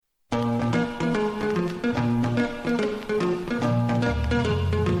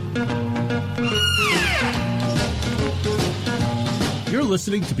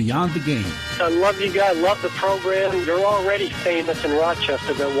listening to Beyond the Game. I love you guys. Love the program. You're already famous in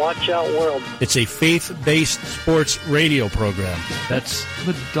Rochester, but watch out, world. It's a faith-based sports radio program. That's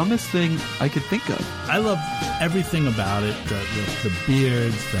the dumbest thing I could think of. I love everything about it. The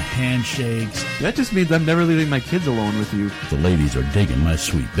beards, the handshakes. That just means I'm never leaving my kids alone with you. The ladies are digging my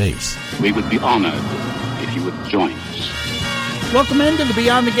sweet bass. We would be honored if you would join us. Welcome into the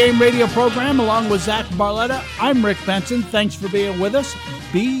Beyond the Game radio program along with Zach Barletta. I'm Rick Benson. Thanks for being with us.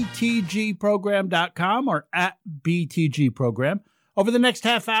 BTGprogram.com or at BTGprogram. Over the next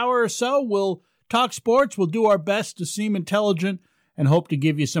half hour or so, we'll talk sports. We'll do our best to seem intelligent and hope to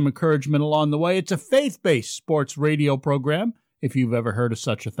give you some encouragement along the way. It's a faith-based sports radio program, if you've ever heard of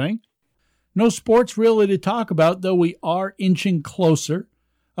such a thing. No sports really to talk about, though we are inching closer.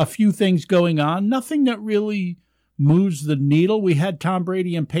 A few things going on. Nothing that really moves the needle. We had Tom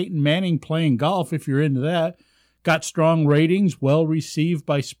Brady and Peyton Manning playing golf, if you're into that. Got strong ratings, well received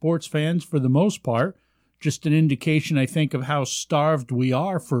by sports fans for the most part. Just an indication, I think, of how starved we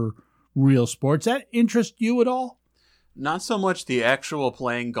are for real sports. That interest you at all? Not so much the actual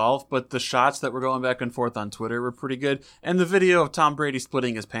playing golf, but the shots that were going back and forth on Twitter were pretty good. And the video of Tom Brady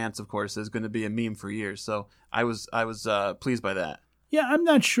splitting his pants, of course, is going to be a meme for years. So I was pleased by that. Yeah, I'm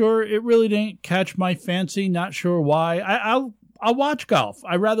not sure. It really didn't catch my fancy. Not sure why. I'll watch golf.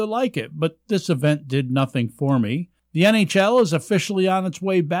 I rather like it, but this event did nothing for me. The NHL is officially on its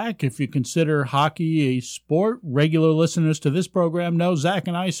way back. If you consider hockey a sport, regular listeners to this program know Zach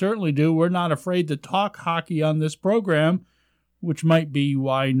and I certainly do. We're not afraid to talk hockey on this program, which might be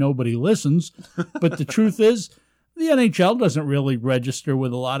why nobody listens. But the truth is, the NHL doesn't really register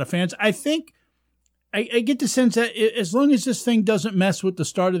with a lot of fans. I think I get the sense that as long as this thing doesn't mess with the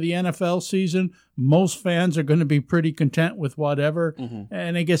start of the NFL season, most fans are going to be pretty content with whatever. Mm-hmm.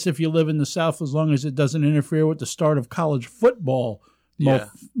 And I guess if you live in the South, as long as it doesn't interfere with the start of college football,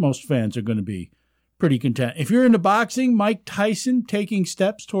 most fans are going to be pretty content. If you're into boxing, Mike Tyson taking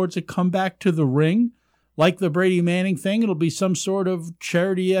steps towards a comeback to the ring. Like the Brady Manning thing, it'll be some sort of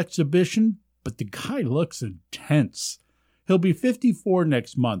charity exhibition, but the guy looks intense. He'll be 54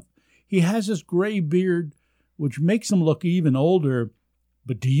 next month. He has this gray beard, which makes him look even older.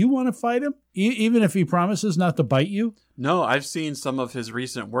 But do you want to fight him, even if he promises not to bite you? No, I've seen some of his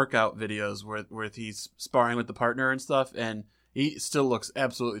recent workout videos where he's sparring with the partner and stuff, and he still looks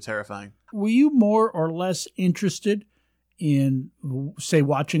absolutely terrifying. Were you more or less interested in, say,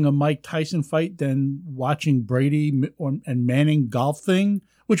 watching a Mike Tyson fight than watching Brady and Manning golf thing?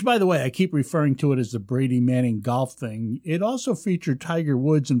 Which, by the way, I keep referring to it as the Brady Manning golf thing. It also featured Tiger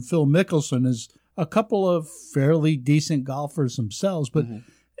Woods and Phil Mickelson as a couple of fairly decent golfers themselves. But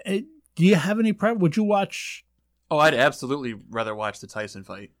do you have any preference? Would you watch? Oh, I'd absolutely rather watch the Tyson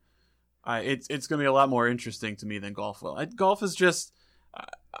fight. It's going to be a lot more interesting to me than golf will. Golf is just,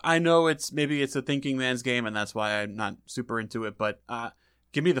 I know it's a thinking man's game, and that's why I'm not super into it. But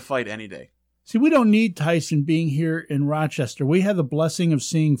give me the fight any day. See, we don't need Tyson being here in Rochester. We have the blessing of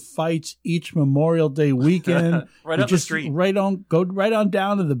seeing fights each Memorial Day weekend. Right on the street. Go right on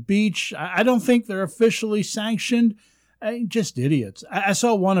down to the beach. I don't think they're officially sanctioned. Just idiots. I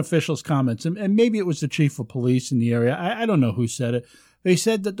saw one official's comments, and maybe it was the chief of police in the area. I don't know who said it. They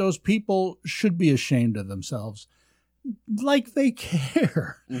said that those people should be ashamed of themselves. Like they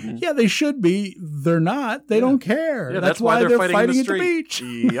care. Mm-hmm. Yeah, they should be. They're not. They don't care. Yeah, that's why they're fighting at the beach.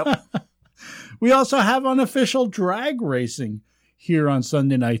 Yep. We also have unofficial drag racing here on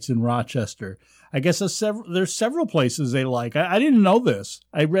Sunday nights in Rochester. I guess there's several places they like. I didn't know this.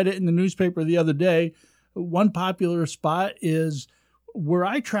 I read it in the newspaper the other day. One popular spot is where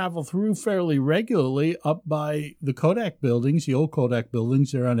I travel through fairly regularly up by the Kodak buildings, the old Kodak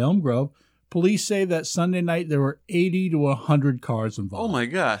buildings there on Elm Grove. Police say that Sunday night there were 80 to 100 cars involved. Oh, my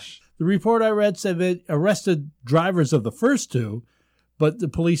gosh. The report I read said they arrested drivers of the first two, but the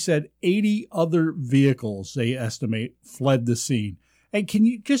police said 80 other vehicles, they estimate, fled the scene. And can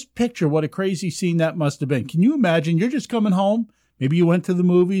you just picture what a crazy scene that must have been? Can you imagine you're just coming home, maybe you went to the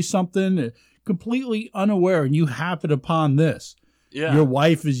movies, something, completely unaware, and you happen upon this. Yeah. Your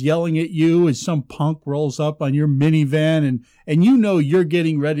wife is yelling at you as some punk rolls up on your minivan, and you know you're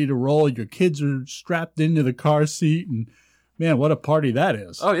getting ready to roll. Your kids are strapped into the car seat, and man, what a party that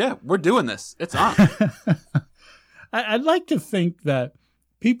is. Oh, yeah, we're doing this. It's on. I'd like to think that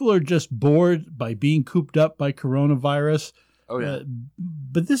people are just bored by being cooped up by coronavirus. Oh, yeah.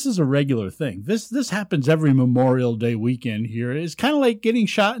 But this is a regular thing. This happens every Memorial Day weekend here. It's kind of like getting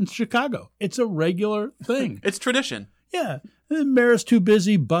shot in Chicago. It's a regular thing. It's tradition. Yeah. The mayor's too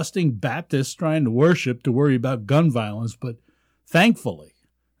busy busting Baptists trying to worship to worry about gun violence. But thankfully,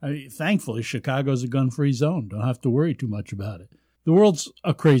 Chicago's a gun-free zone. Don't have to worry too much about it. The world's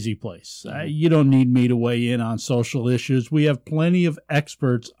a crazy place. You don't need me to weigh in on social issues. We have plenty of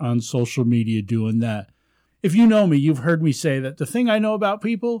experts on social media doing that. If you know me, you've heard me say that the thing I know about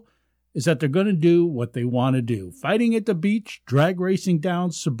people is that they're going to do what they want to do. Fighting at the beach, drag racing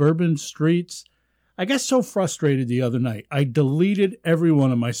down suburban streets. I got so frustrated the other night, I deleted every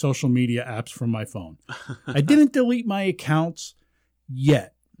one of my social media apps from my phone. I didn't delete my accounts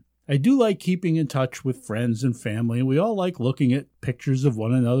yet. I do like keeping in touch with friends and family, and we all like looking at pictures of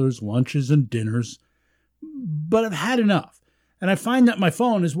one another's lunches and dinners. But I've had enough. And I find that my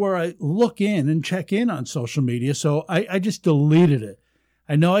phone is where I look in and check in on social media, so I just deleted it.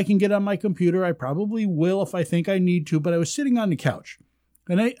 I know I can get on my computer. I probably will if I think I need to, but I was sitting on the couch,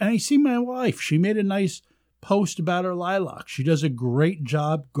 and I see my wife. She made a nice post about her lilacs. She does a great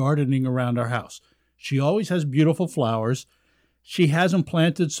job gardening around our house. She always has beautiful flowers. She has them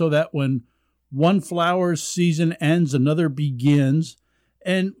planted so that when one flower's season ends, another begins.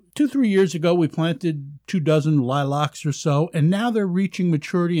 And 2-3 years ago, we planted 24 lilacs or so, and now they're reaching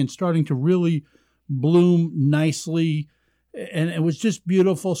maturity and starting to really bloom nicely, and it was just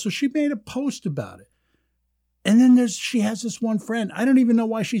beautiful. So she made a post about it. And then she has this one friend. I don't even know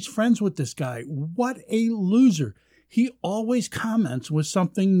why she's friends with this guy. What a loser. He always comments with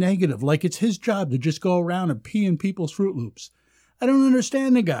something negative, like it's his job to just go around and pee in people's Fruit Loops. I don't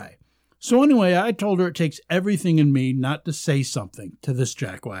understand the guy. So anyway, I told her it takes everything in me not to say something to this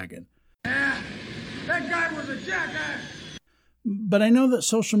jackwagon. That guy was a jackass. But I know that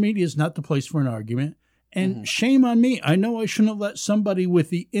social media is not the place for an argument. And shame on me. I know I shouldn't have let somebody with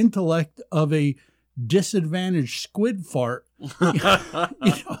the intellect of a disadvantaged squid fart,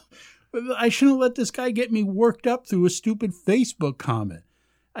 I shouldn't let this guy get me worked up through a stupid Facebook comment.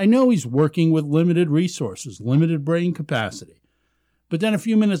 I know he's working with limited resources, limited brain capacity. But then a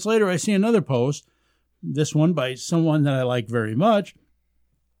few minutes later, I see another post, this one by someone that I like very much.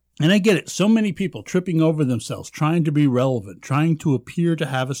 And I get it. So many people tripping over themselves, trying to be relevant, trying to appear to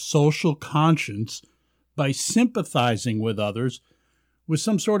have a social conscience by sympathizing with others with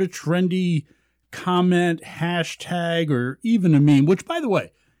some sort of trendy comment, hashtag, or even a meme, which, by the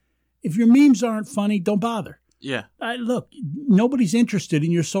way, if your memes aren't funny, don't bother. Yeah. Look, nobody's interested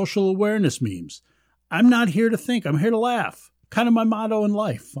in your social awareness memes. I'm not here to think. I'm here to laugh. Kind of my motto in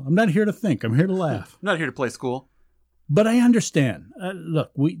life. I'm not here to think. I'm here to laugh. I'm not here to play school. But I understand.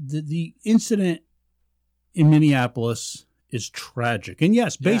 Look, the incident in Minneapolis is tragic. And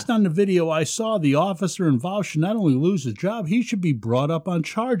yes, based on the video I saw, the officer involved should not only lose his job, he should be brought up on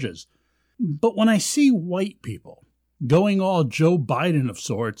charges. But when I see white people going all Joe Biden of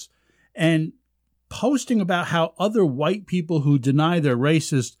sorts and posting about how other white people who deny they're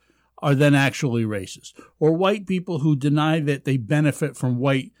racist are then actually racist, or white people who deny that they benefit from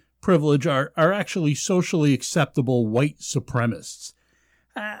white privilege are actually socially acceptable white supremacists.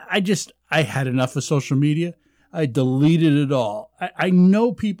 I had enough of social media. I deleted it all. I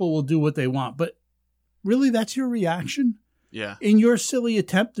know people will do what they want, but really, that's your reaction? Yeah. In your silly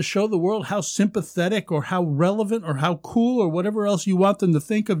attempt to show the world how sympathetic or how relevant or how cool or whatever else you want them to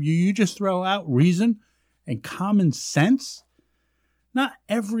think of you, you just throw out reason and common sense? Not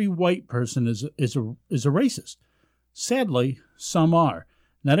every white person is a racist. Sadly, some are.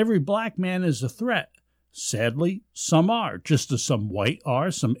 Not every black man is a threat. Sadly, some are. Just as some white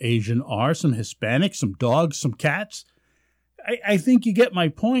are, some Asian are, some Hispanic, some dogs, some cats. I think you get my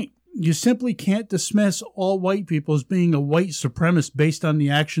point. You simply can't dismiss all white people as being a white supremacist based on the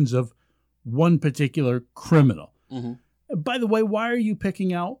actions of one particular criminal. Mm-hmm. By the way, why are you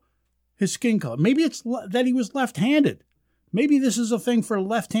picking out his skin color? Maybe it's that he was left-handed. Maybe this is a thing for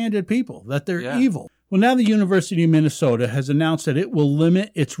left-handed people, that they're evil. Well, now the University of Minnesota has announced that it will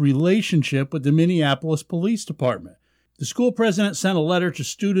limit its relationship with the Minneapolis Police Department. The school president sent a letter to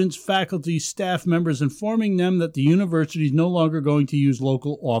students, faculty, staff members informing them that the university is no longer going to use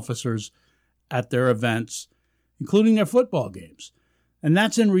local officers at their events, including their football games. And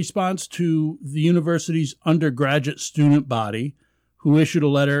that's in response to the university's undergraduate student body, who issued a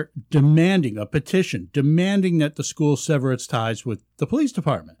letter demanding a petition, demanding that the school sever its ties with the police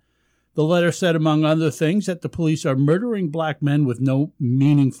department. The letter said, among other things, that the police are murdering black men with no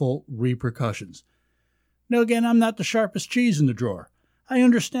meaningful repercussions. Now, again, I'm not the sharpest cheese in the drawer. I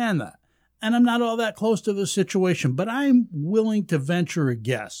understand that. And I'm not all that close to the situation, but I'm willing to venture a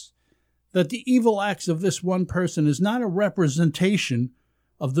guess that the evil acts of this one person is not a representation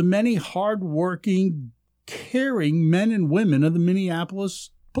of the many hardworking, caring men and women of the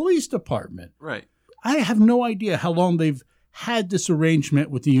Minneapolis Police Department. Right. I have no idea how long they've had this arrangement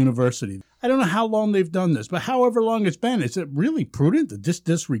with the university. I don't know how long they've done this, but however long it's been, is it really prudent to just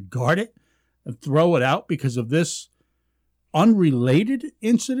disregard it and throw it out because of this unrelated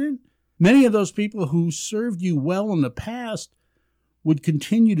incident, many of those people who served you well in the past would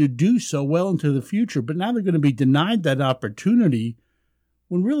continue to do so well into the future, but now they're going to be denied that opportunity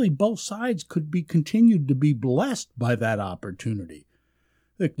when really both sides could be continued to be blessed by that opportunity.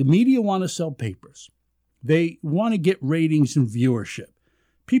 Look, the media want to sell papers. They want to get ratings and viewership.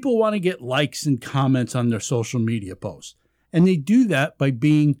 People want to get likes and comments on their social media posts. And they do that by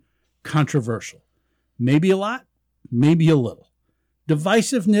being controversial. Maybe a lot, maybe a little.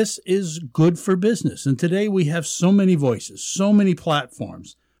 Divisiveness is good for business. And today we have so many voices, so many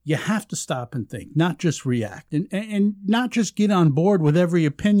platforms. You have to stop and think, not just react, and not just get on board with every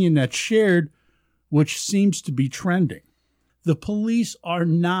opinion that's shared, which seems to be trending. The police are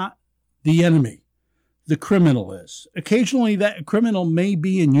not the enemy. The criminal is. Occasionally that criminal may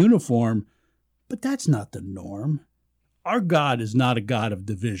be in uniform, but that's not the norm. Our God is not a God of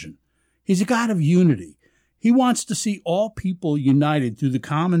division. He's a God of unity. He wants to see all people united through the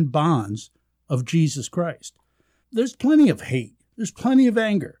common bonds of Jesus Christ. There's plenty of hate. There's plenty of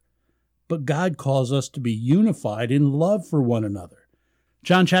anger. But God calls us to be unified in love for one another.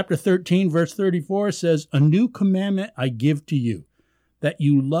 John chapter 13, verse 34 says, "A new commandment I give to you, that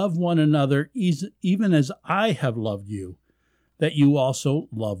you love one another even as I have loved you, that you also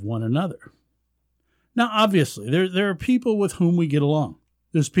love one another." Now, obviously, there are people with whom we get along.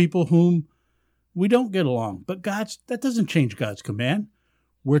 There's people whom we don't get along. But that doesn't change God's command.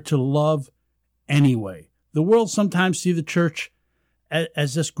 We're to love anyway. The world sometimes see the church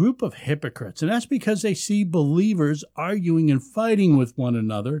as this group of hypocrites, and that's because they see believers arguing and fighting with one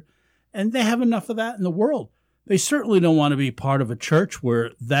another, and they have enough of that in the world. They certainly don't want to be part of a church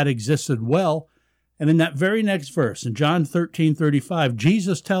where that existed well. And in that very next verse, in John 13:35,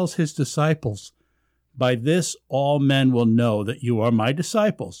 Jesus tells his disciples, "By this all men will know that you are my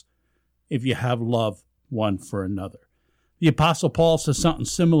disciples, if you have love one for another." The Apostle Paul says something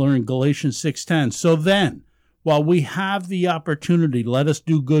similar in Galatians 6:10. "So then, while we have the opportunity, let us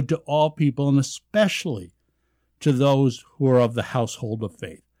do good to all people, and especially to those who are of the household of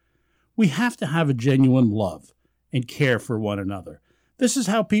faith." We have to have a genuine love and care for one another. This is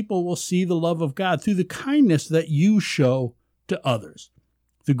how people will see the love of God, through the kindness that you show to others.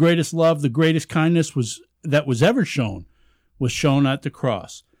 The greatest love, the greatest kindness that was ever shown was shown at the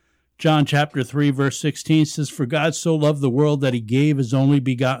cross. John chapter 3, verse 16 says, "For God so loved the world that he gave his only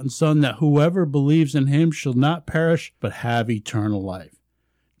begotten Son, that whoever believes in him shall not perish, but have eternal life."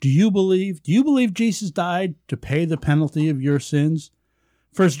 Do you believe? Do you believe Jesus died to pay the penalty of your sins?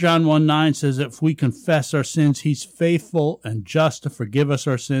 1 John 1:9 says, "If we confess our sins, he's faithful and just to forgive us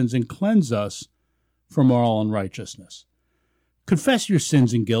our sins and cleanse us from all unrighteousness." Confess your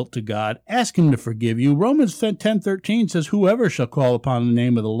sins and guilt to God. Ask him to forgive you. Romans 10:13 says, "Whoever shall call upon the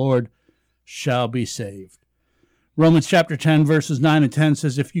name of the Lord shall be saved." Romans chapter 10, verses 9 and 10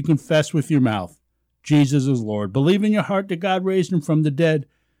 says, "If you confess with your mouth Jesus is Lord, believe in your heart that God raised him from the dead,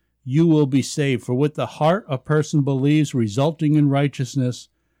 you will be saved. For with the heart a person believes, resulting in righteousness,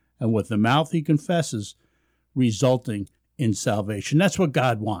 and with the mouth he confesses, resulting in salvation." That's what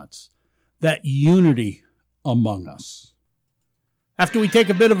God wants, that unity among us. After we take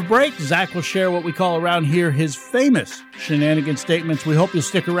a bit of a break, Zach will share what we call around here his famous shenanigan statements. We hope you'll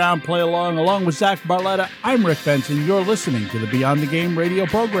stick around, play along with Zach Barletta. I'm Rick Benson. You're listening to the Beyond the Game radio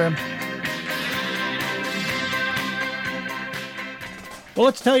program. Well,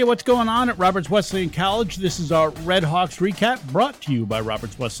 let's tell you what's going on at Roberts Wesleyan College. This is our Red Hawks recap brought to you by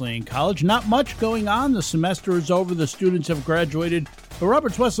Roberts Wesleyan College. Not much going on. The semester is over. The students have graduated. But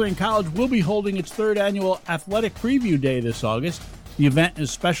Roberts Wesleyan College will be holding its third annual Athletic Preview Day this August. The event is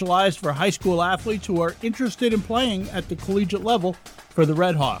specialized for high school athletes who are interested in playing at the collegiate level for the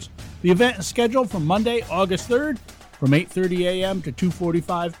Red Hawks. The event is scheduled for Monday, August 3rd from 8:30 a.m. to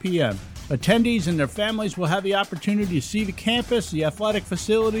 2:45 p.m. Attendees and their families will have the opportunity to see the campus, the athletic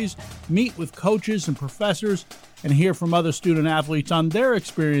facilities, meet with coaches and professors, and hear from other student athletes on their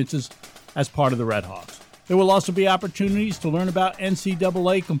experiences as part of the Red Hawks. There will also be opportunities to learn about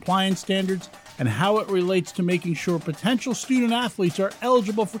NCAA compliance standards and how it relates to making sure potential student athletes are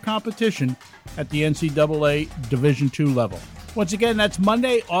eligible for competition at the NCAA Division II level. Once again, that's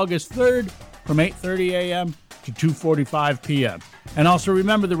Monday, August 3rd from 8:30 a.m. to 2:45 p.m. And also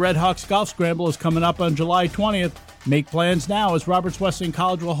remember, the Red Hawks Golf Scramble is coming up on July 20th. Make plans now, as Roberts Wesleyan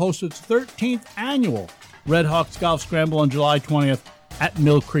College will host its 13th annual Red Hawks Golf Scramble on July 20th at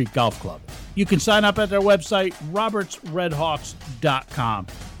Mill Creek Golf Club. You can sign up at their website, robertsredhawks.com.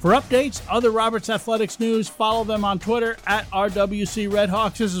 For updates, other Roberts Athletics news, follow them on Twitter at RWC Red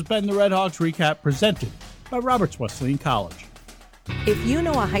Hawks. This has been the Red Hawks Recap presented by Roberts Wesleyan College. If you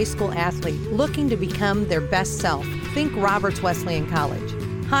know a high school athlete looking to become their best self, think Roberts Wesleyan College.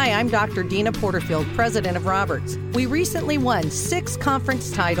 Hi, I'm Dr. Dina Porterfield, president of Roberts. We recently won 6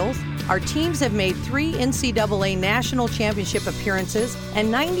 conference titles. Our teams have made 3 NCAA national championship appearances, and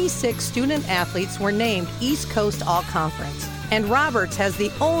 96 student athletes were named East Coast All-Conference. And Roberts has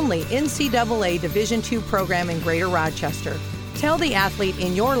the only NCAA Division II program in Greater Rochester. Tell the athlete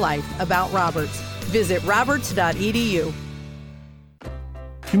in your life about Roberts. Visit roberts.edu.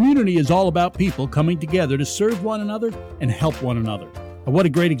 Community is all about people coming together to serve one another and help one another. And what a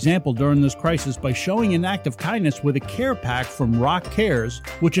great example during this crisis by showing an act of kindness with a care pack from Rock Cares,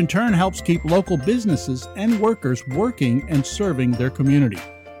 which in turn helps keep local businesses and workers working and serving their community.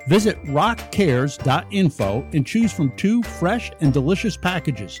 Visit rockcares.info and choose from 2 fresh and delicious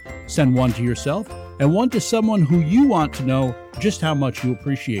packages. Send one to yourself and one to someone who you want to know just how much you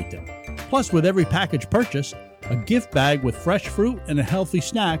appreciate them. Plus, with every package purchase, a gift bag with fresh fruit and a healthy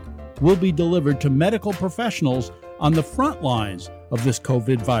snack will be delivered to medical professionals on the front lines of this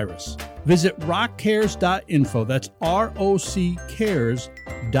COVID virus. Visit rockcares.info, that's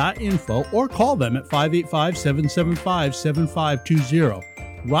ROCcares.info, or call them at 585-775-7520.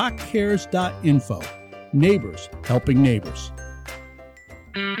 rockcares.info. Neighbors helping neighbors.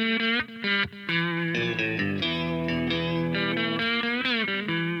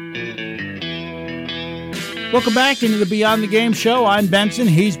 Welcome back into the Beyond the Game show. I'm Benson.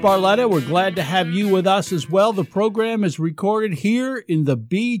 He's Barletta. We're glad to have you with us as well. The program is recorded here in the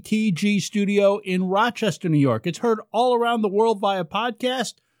BTG studio in Rochester, New York. It's heard all around the world via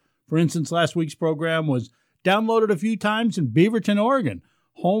podcast. For instance, last week's program was downloaded a few times in Beaverton, Oregon,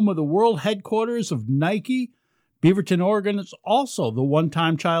 home of the world headquarters of Nike. Beaverton, Oregon is also the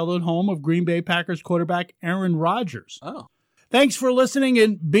one-time childhood home of Green Bay Packers quarterback Aaron Rodgers. Oh. Thanks for listening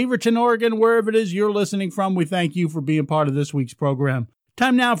in Beaverton, Oregon, wherever it is you're listening from. We thank you for being part of this week's program.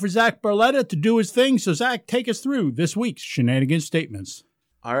 Time now for Zach Barletta to do his thing. So, Zach, take us through this week's shenanigans statements.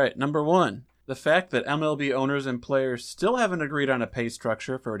 All right, number 1. The fact that MLB owners and players still haven't agreed on a pay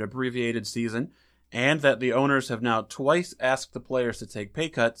structure for an abbreviated season, and that the owners have now twice asked the players to take pay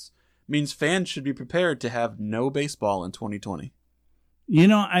cuts, means fans should be prepared to have no baseball in 2020. You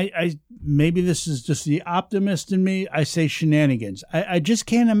know, I maybe this is just the optimist in me. I say shenanigans. I just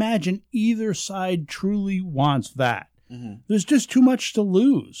can't imagine either side truly wants that. Mm-hmm. There's just too much to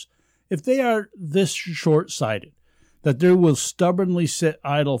lose. If they are this short-sighted, that they will stubbornly sit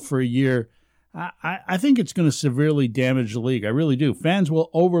idle for a year, I think it's going to severely damage the league. I really do. Fans will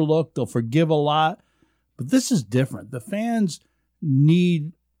overlook. They'll forgive a lot. But this is different. The fans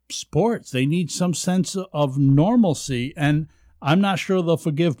need sports. They need some sense of normalcy, and I'm not sure they'll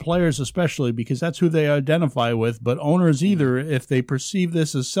forgive players especially because that's who they identify with, but owners either if they perceive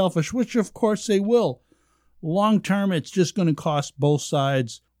this as selfish, which of course they will. Long term, it's just going to cost both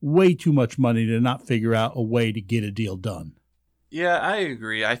sides way too much money to not figure out a way to get a deal done. Yeah, I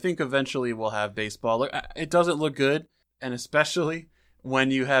agree. I think eventually we'll have baseball. It doesn't look good, and especially when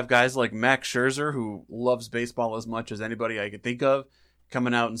you have guys like Max Scherzer, who loves baseball as much as anybody I could think of,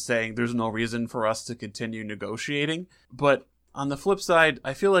 coming out and saying there's no reason for us to continue negotiating. But on the flip side,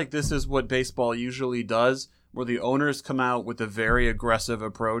 I feel like this is what baseball usually does, where the owners come out with a very aggressive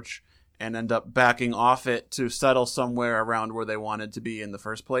approach and end up backing off it to settle somewhere around where they wanted to be in the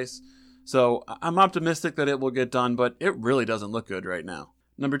first place. So I'm optimistic that it will get done, but it really doesn't look good right now.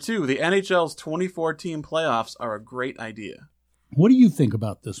 Number 2, the NHL's 24-team playoffs are a great idea. What do you think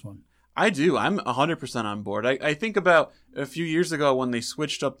about this one? I do. I'm 100% on board. I think about a few years ago when they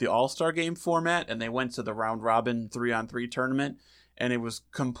switched up the All-Star Game format and they went to the round-robin 3-on-3 tournament, and it was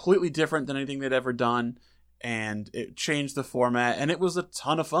completely different than anything they'd ever done, and it changed the format, and it was a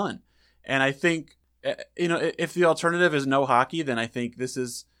ton of fun. And I think, if the alternative is no hockey, then I think this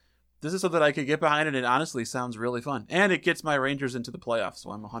is something I could get behind, and it honestly sounds really fun. And it gets my Rangers into the playoffs,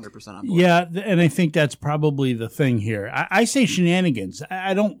 so I'm 100% on board. Yeah, and I think that's probably the thing here. I say shenanigans.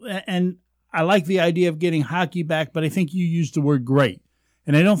 I don't, and I like the idea of getting hockey back, but I think you used the word great.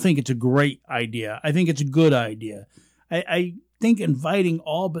 And I don't think it's a great idea. I think it's a good idea. I think inviting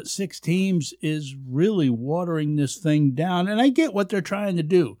all but 6 teams is really watering this thing down. And I get what they're trying to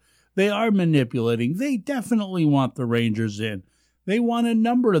do. They are manipulating. They definitely want the Rangers in. They want a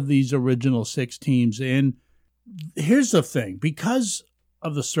number of these original 6 teams in. Here's the thing. Because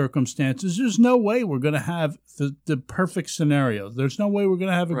of the circumstances, there's no way we're going to have the perfect scenario. There's no way we're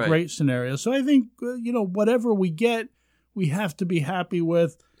going to have a great scenario. So I think, whatever we get, we have to be happy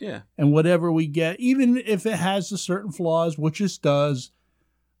with. Yeah. And whatever we get, even if it has a certain flaws, which it does,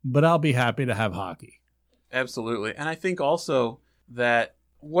 but I'll be happy to have hockey. Absolutely. And I think also that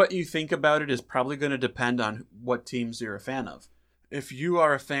what you think about it is probably going to depend on what teams you're a fan of. if you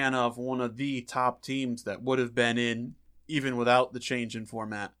are a fan of one of the top teams that would have been in even without the change in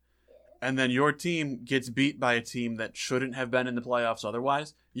format, and then your team gets beat by a team that shouldn't have been in the playoffs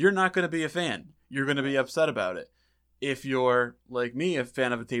otherwise, you're not going to be a fan. You're going to be upset about it. If you're, like me, a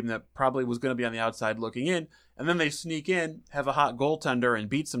fan of a team that probably was going to be on the outside looking in, and then they sneak in, have a hot goaltender, and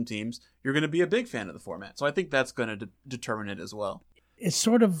beat some teams, you're going to be a big fan of the format. So I think that's going to determine it as well. It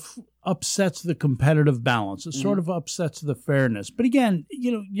sort of upsets the competitive balance. It sort of upsets the fairness. But again,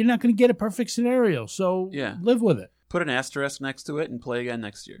 you're not going to get a perfect scenario, so live with it. Put an asterisk next to it and play again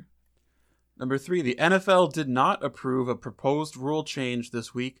next year. Number 3, the NFL did not approve a proposed rule change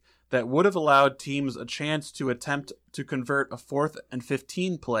this week that would have allowed teams a chance to attempt to convert a 4th and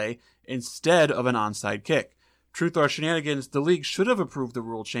 15 play instead of an onside kick. Truth or shenanigans, the league should have approved the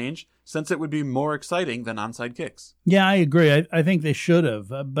rule change since it would be more exciting than onside kicks. Yeah, I agree. I think they should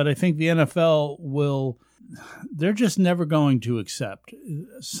have, but I think the NFL they're just never going to accept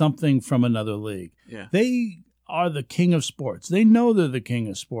something from another league. Yeah. They are the king of sports. They know they're the king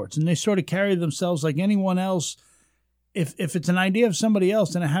of sports, and they sort of carry themselves like anyone else. If it's an idea of somebody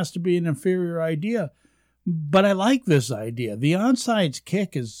else, then it has to be an inferior idea. But I like this idea. The onside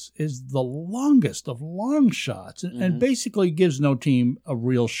kick is the longest of long shots and basically gives no team a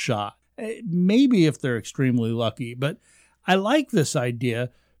real shot. Maybe if they're extremely lucky. But I like this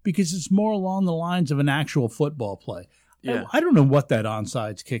idea because it's more along the lines of an actual football play. Yeah. I don't know what that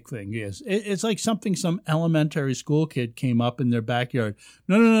onside kick thing is. It's like something some elementary school kid came up in their backyard.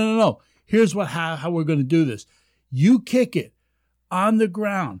 No. Here's how we're going to do this. You kick it on the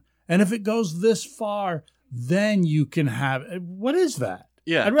ground. And if it goes this far, then you can have it. What is that?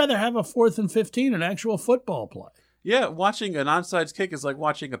 Yeah. I'd rather have a 4th and 15, an actual football play. Yeah, watching an onside kick is like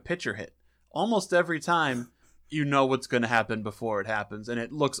watching a pitcher hit. Almost every time you know what's going to happen before it happens, and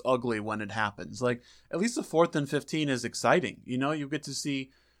it looks ugly when it happens. Like, at least the 4th and 15 is exciting. You get to see,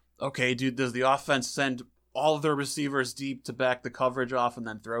 okay, does the offense send all of their receivers deep to back the coverage off and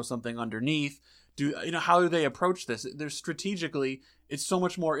then throw something underneath? How do they approach this? There's strategically, it's so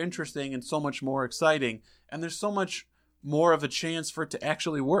much more interesting and so much more exciting, and there's so much more of a chance for it to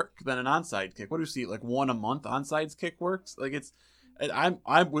actually work than an onside kick. What do you see? Like 1 a month onside kick works? Like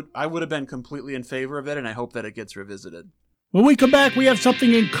I would have been completely in favor of it, and I hope that it gets revisited. When we come back, we have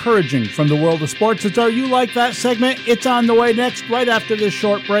something encouraging from the world of sports. It's our You Like That segment. It's on the way next, right after this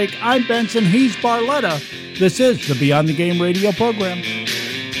short break. I'm Benson. He's Barletta. This is the Beyond the Game radio program.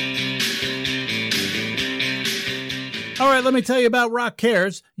 All right, let me tell you about Rock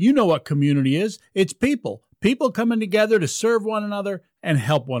Cares. You know what community is. It's people. People coming together to serve one another and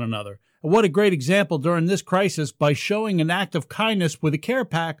help one another. And what a great example during this crisis by showing an act of kindness with a care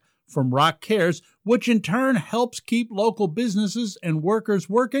pack from Rock Cares, which in turn helps keep local businesses and workers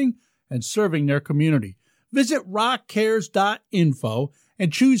working and serving their community. Visit rockcares.info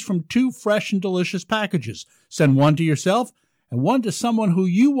and choose from 2 fresh and delicious packages. Send one to yourself and one to someone who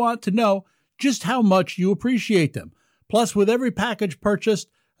you want to know just how much you appreciate them. Plus, with every package purchased,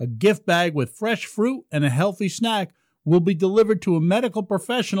 a gift bag with fresh fruit and a healthy snack will be delivered to a medical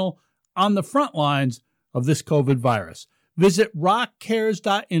professional on the front lines of this COVID virus. Visit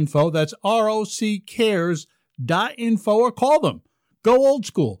rockcares.info, that's ROCcares.info, or call them. Go old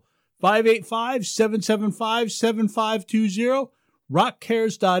school, 585-775-7520,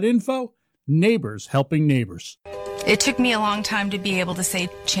 rockcares.info, neighbors helping neighbors. It took me a long time to be able to say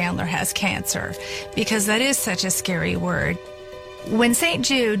Chandler has cancer because that is such a scary word. When St.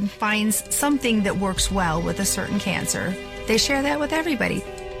 Jude finds something that works well with a certain cancer, they share that with everybody.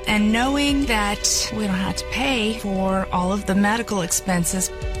 And knowing that we don't have to pay for all of the medical expenses,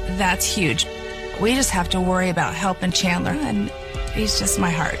 that's huge. We just have to worry about helping Chandler, and he's just my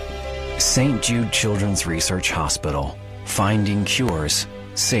heart. St. Jude Children's Research Hospital. Finding cures,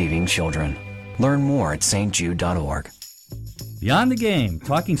 saving children. Learn more at stjude.org. Beyond the Game,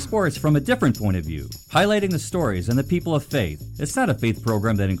 talking sports from a different point of view, highlighting the stories and the people of faith. It's not a faith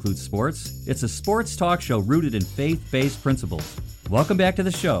program that includes sports. It's a sports talk show rooted in faith-based principles. Welcome back to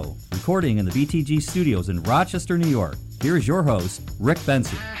the show, recording in the BTG studios in Rochester, New York. Here's your host, Rick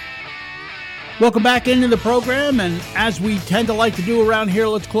Benson. Welcome back into the program, and as we tend to like to do around here,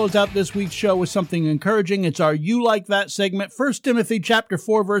 let's close out this week's show with something encouraging. It's our You Like That segment. 1 Timothy chapter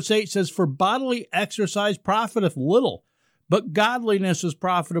 4, verse 8 says, "For bodily exercise profiteth little, but godliness is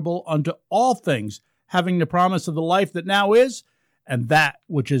profitable unto all things, having the promise of the life that now is, and that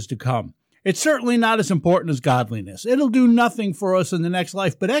which is to come." It's certainly not as important as godliness. It'll do nothing for us in the next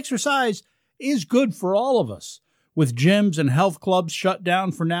life, but exercise is good for all of us. With gyms and health clubs shut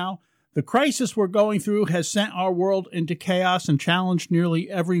down for now, the crisis we're going through has sent our world into chaos and challenged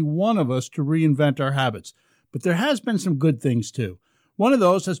nearly every one of us to reinvent our habits. but there has been some good things too. One of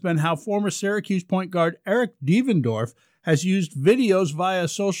those has been how former Syracuse point guard Eric Devendorf has used videos via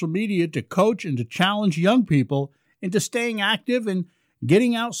social media to coach and to challenge young people into staying active and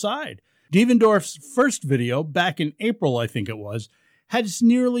getting outside. Devendorf's first video, back in April, I think it was, had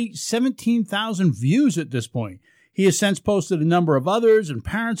nearly 17,000 views at this point. He has since posted a number of others, and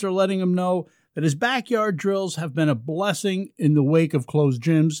parents are letting him know that his backyard drills have been a blessing in the wake of closed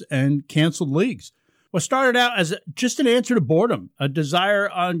gyms and canceled leagues. What started out as just an answer to boredom, a desire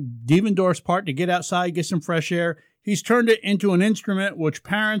on Devendorf's part to get outside, get some fresh air, he's turned it into an instrument which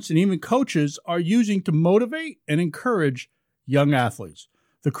parents and even coaches are using to motivate and encourage young athletes.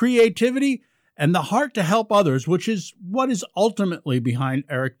 The creativity and the heart to help others, which is what is ultimately behind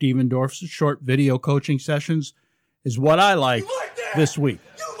Eric Devendorf's short video coaching sessions, is what I like this week.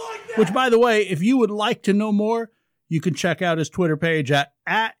 Which, by the way, if you would like to know more, you can check out his Twitter page at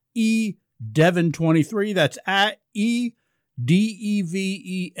 @eDeven23. That's at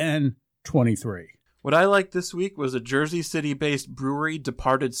 @EDEVEN23. What I liked this week was a Jersey City-based brewery,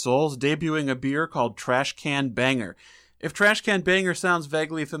 Departed Souls, debuting a beer called Trash Can Banger. If Trash Can Banger sounds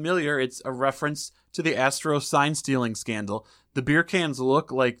vaguely familiar, it's a reference to the Astros sign-stealing scandal. The beer cans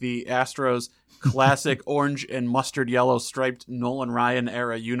look like the Astros' classic orange and mustard yellow striped Nolan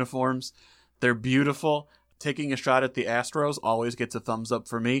Ryan-era uniforms. They're beautiful. Taking a shot at the Astros always gets a thumbs up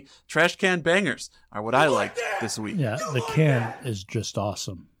for me. Trash Can Bangers are what I liked this week. Yeah, the can is just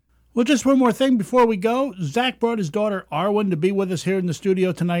awesome. Well, just one more thing before we go. Zach brought his daughter, Arwen, to be with us here in the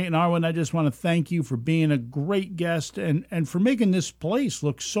studio tonight. And Arwen, I just want to thank you for being a great guest and for making this place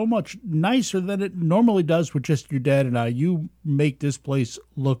look so much nicer than it normally does with just your dad and I. You make this place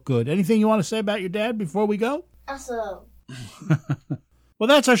look good. Anything you want to say about your dad before we go? Awesome. Well,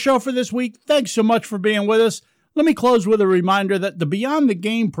 that's our show for this week. Thanks so much for being with us. Let me close with a reminder that the Beyond the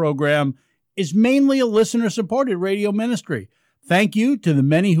Game program is mainly a listener-supported radio ministry. Thank you to the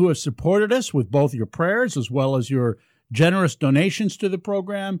many who have supported us with both your prayers as well as your generous donations to the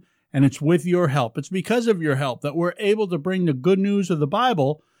program, and it's with your help. It's because of your help that we're able to bring the good news of the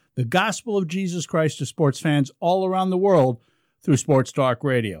Bible, the gospel of Jesus Christ, to sports fans all around the world through Sports Talk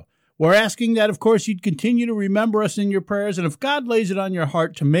Radio. We're asking that, of course, you'd continue to remember us in your prayers, and if God lays it on your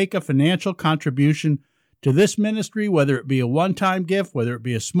heart to make a financial contribution to this ministry, whether it be a one-time gift, whether it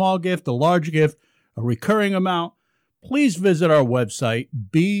be a small gift, a large gift, a recurring amount, please visit our website,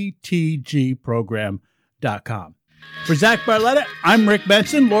 btgprogram.com. For Zach Barletta, I'm Rick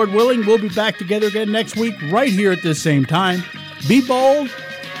Benson. Lord willing, we'll be back together again next week right here at this same time. Be bold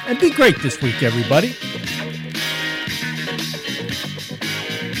and be great this week, everybody.